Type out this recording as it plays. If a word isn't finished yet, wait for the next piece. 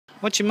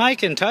What you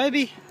making,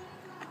 Toby?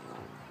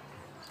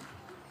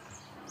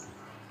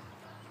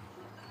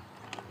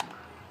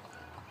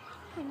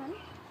 Hang on.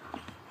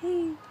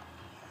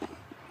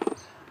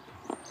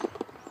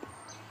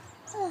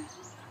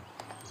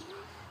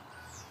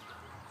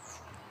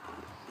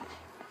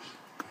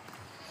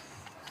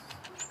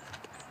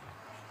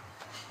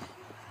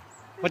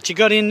 What you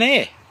got in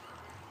there?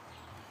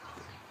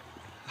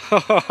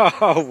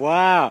 Oh,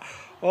 wow.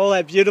 All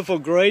that beautiful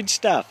green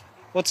stuff.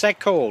 What's that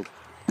called?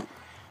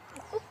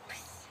 Oops.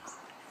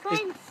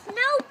 Fine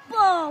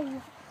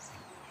snowball.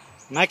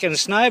 Making a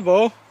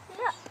snowball.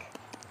 Look.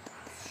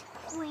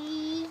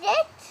 Squeeze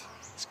it.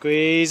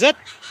 Squeeze it.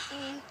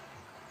 And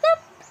boop.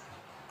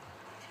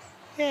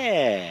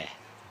 Yeah.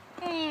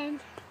 And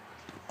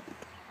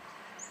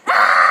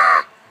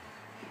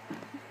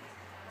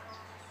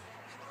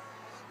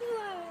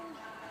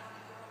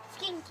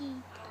stinky.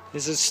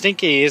 Is it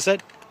stinky, is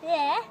it?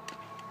 Yeah.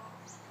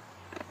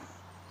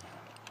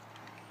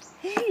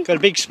 Got a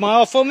big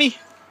smile for me?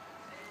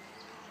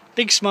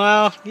 Big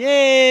smile.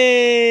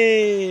 Yay!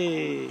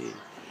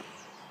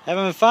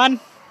 Having fun?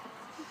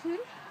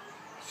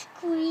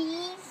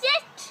 Squeeze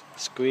it.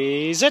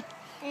 Squeeze it.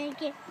 And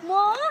get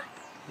more.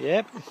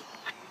 Yep.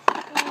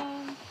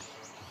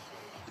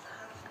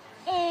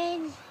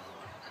 And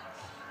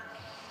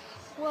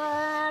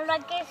well,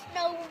 like a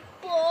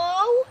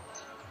snowball.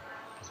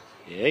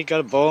 Yeah, you got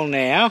a ball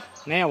now.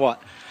 Now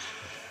what?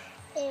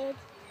 And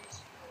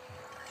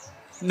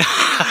No,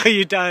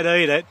 you don't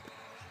eat it.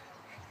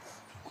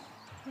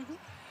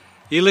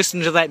 You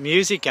listen to that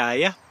music, are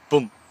you?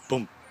 Boom,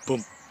 boom,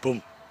 boom,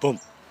 boom, boom,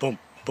 boom,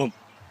 boom.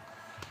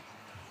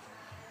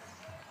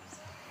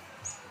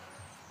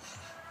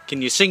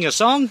 Can you sing a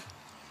song?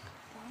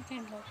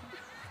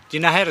 Do you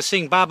know how to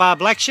sing Ba Ba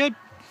Black Sheep?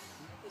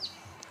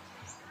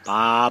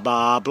 Ba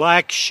Ba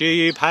Black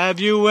Sheep,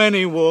 have you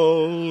any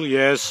wool?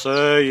 Yes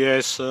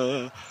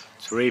sir,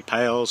 3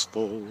 pails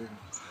full.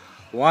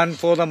 1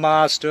 for the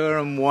master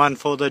and 1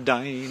 for the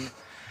dame,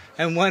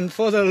 and 1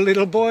 for the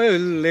little boy who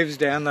lives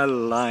down the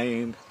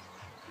lane.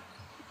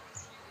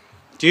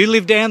 Do you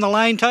live down the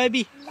lane,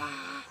 Toby?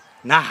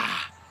 nah. Nah.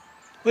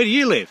 Where do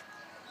you live?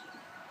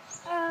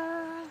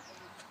 Far,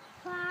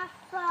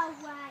 far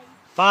away.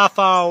 Far,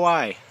 far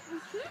away.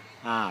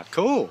 Ah,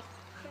 cool.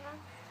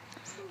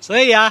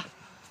 See ya.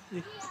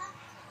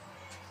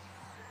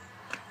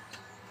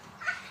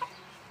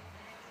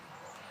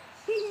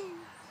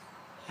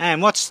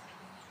 And what's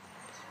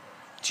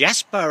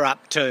Jasper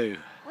up to?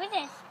 With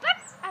a spot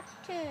up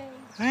to.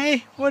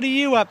 Hey, what are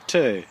you up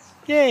to?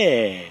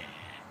 Yeah,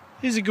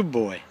 he's a good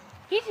boy.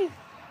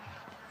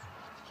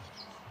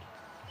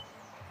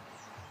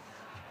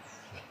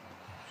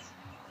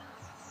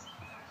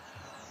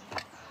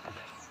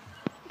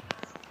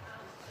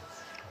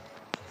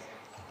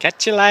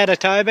 Catch you later,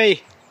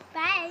 Toby.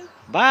 Bye.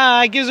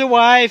 Bye, give us a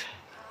wave.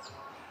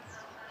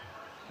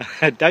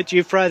 Don't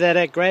you throw that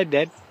at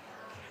Grandad.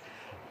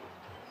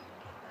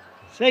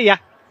 See ya.